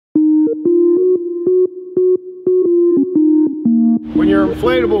When your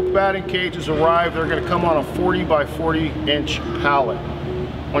inflatable batting cages arrive, they're going to come on a 40 by 40 inch pallet.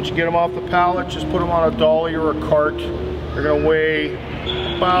 Once you get them off the pallet, just put them on a dolly or a cart. They're going to weigh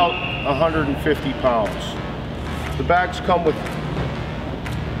about 150 pounds. The bags come with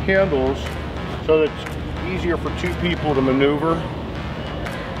handles so that it's easier for two people to maneuver.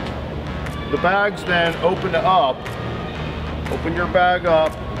 The bags then open up. Open your bag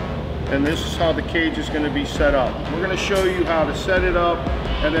up, and this is how the cage is going to be set up. We're going to show you how to set it up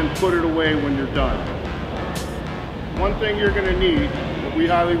and then put it away when you're done. One thing you're going to need, that we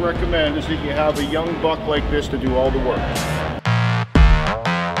highly recommend, is that you have a young buck like this to do all the work.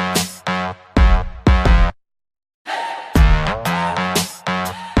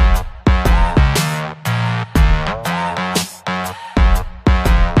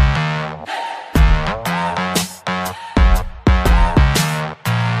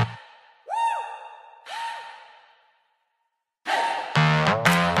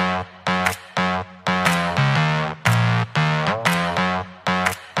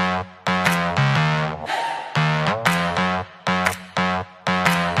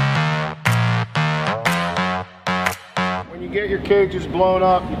 Get your cages blown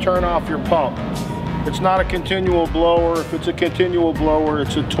up, you turn off your pump. It's not a continual blower. If it's a continual blower,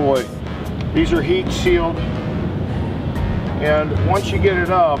 it's a toy. These are heat sealed, and once you get it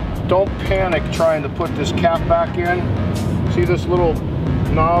up, don't panic trying to put this cap back in. See this little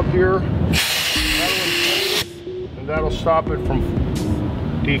knob here? And that'll stop it from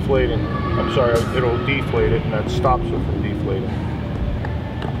deflating. I'm sorry, it'll deflate it, and that stops it from deflating.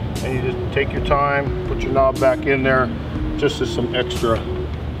 And you just take your time, put your knob back in there, just as some extra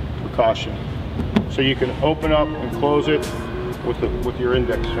precaution. So you can open up and close it with your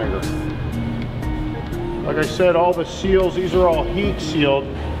index finger. Like I said, all the seals, these are all heat sealed.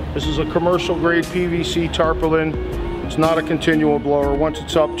 This is a commercial grade PVC tarpaulin. It's not a continual blower. Once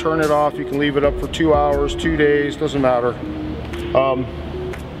it's up, turn it off. You can leave it up for 2 hours, 2 days, doesn't matter.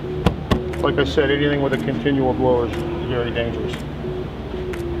 Like I said, anything with a continual blower is very dangerous.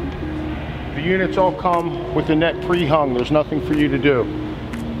 The units all come with the net pre-hung. There's nothing for you to do.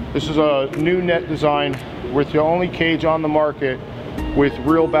 This is a new net design with the only cage on the market with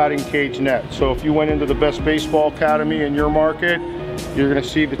real batting cage net. So if you went into the best baseball academy in your market, you're going to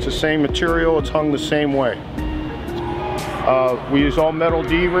see that it's the same material. It's hung the same way. We use all metal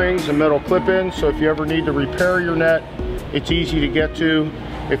D-rings and metal clip-ins, so if you ever need to repair your net, it's easy to get to.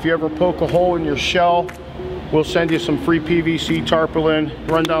 If you ever poke a hole in your shell, we'll send you some free PVC tarpaulin.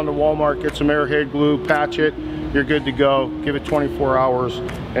 Run down to Walmart, get some airhead glue, patch it, you're good to go. Give it 24 hours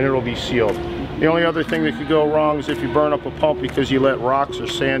and it'll be sealed. The only other thing that could go wrong is if you burn up a pump because you let rocks or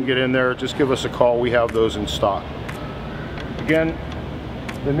sand get in there. Just give us a call, we have those in stock. Again,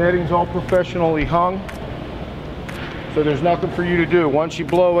 the netting's all professionally hung, so there's nothing for you to do. Once you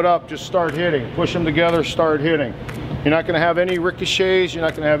blow it up, just start hitting. Push them together, start hitting. You're not going to have any ricochets, you're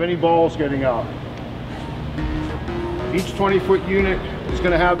not going to have any balls getting out. Each 20-foot unit is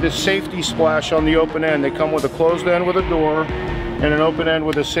going to have this safety splash on the open end. They come with a closed end with a door and an open end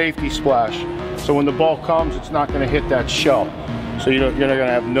with a safety splash. So when the ball comes, it's not going to hit that shell. So you're going to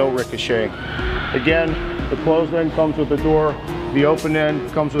have no ricochet. Again, the closed end comes with a door. The open end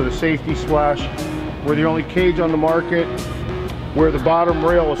comes with a safety splash. We're the only cage on the market where the bottom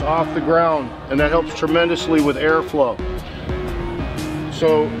rail is off the ground, and that helps tremendously with airflow.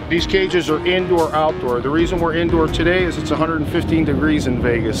 So these cages are indoor, outdoor. The reason we're indoor today is it's 115 degrees in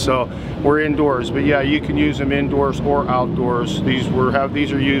Vegas, so we're indoors. But yeah, you can use them indoors or outdoors. These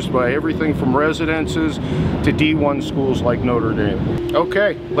are used by everything from residences to D1 schools like Notre Dame.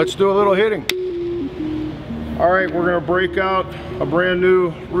 Okay, let's do a little hitting. All right, we're gonna break out a brand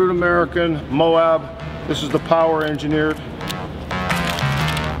new Root American Moab. This is the power engineered.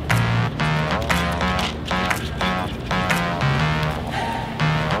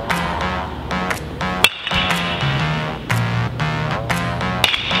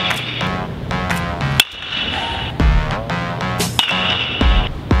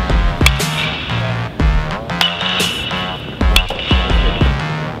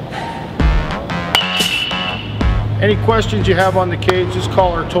 Any questions you have on the cage, just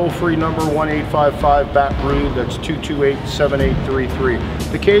call our toll-free number 1-855-BAT-ROOT. That's 228-7833.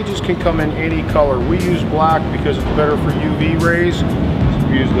 The cages can come in any color. We use black because it's better for UV rays.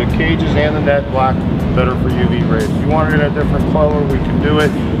 We use the cages and the net black, better for UV rays. If you want it in a different color, we can do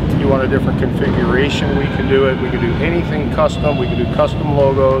it. If you want a different configuration, we can do it. We can do anything custom. We can do custom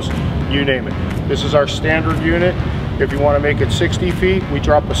logos, you name it. This is our standard unit. If you want to make it 60 feet, we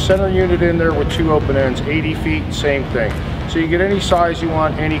drop a center unit in there with 2 open ends. 80 feet, same thing. So you get any size you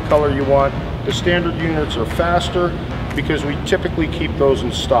want, any color you want. The standard units are faster, because we typically keep those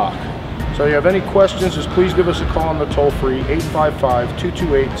in stock. So if you have any questions, just please give us a call on the toll-free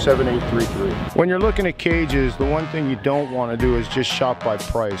 855-228-7833. When you're looking at cages, the one thing you don't want to do is just shop by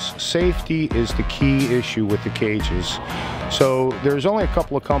price. Safety is the key issue with the cages. So there's only a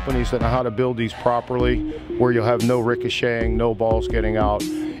couple of companies that know how to build these properly, where you'll have no ricocheting, no balls getting out.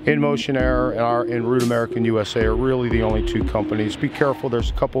 In Motion Air and Root American USA are really the only two companies. Be careful,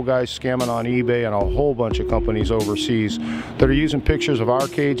 there's a couple guys scamming on eBay and a whole bunch of companies overseas that are using pictures of our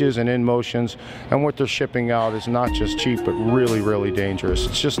cages and In Motions, and what they're shipping out is not just cheap, but really, really dangerous.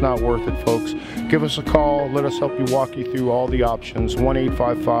 It's just not worth it, folks. Give us a call, let us help you walk you through all the options.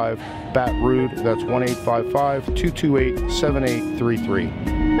 1-855-BAT-ROOT, that's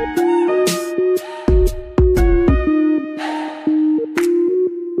 1-855-228-7833.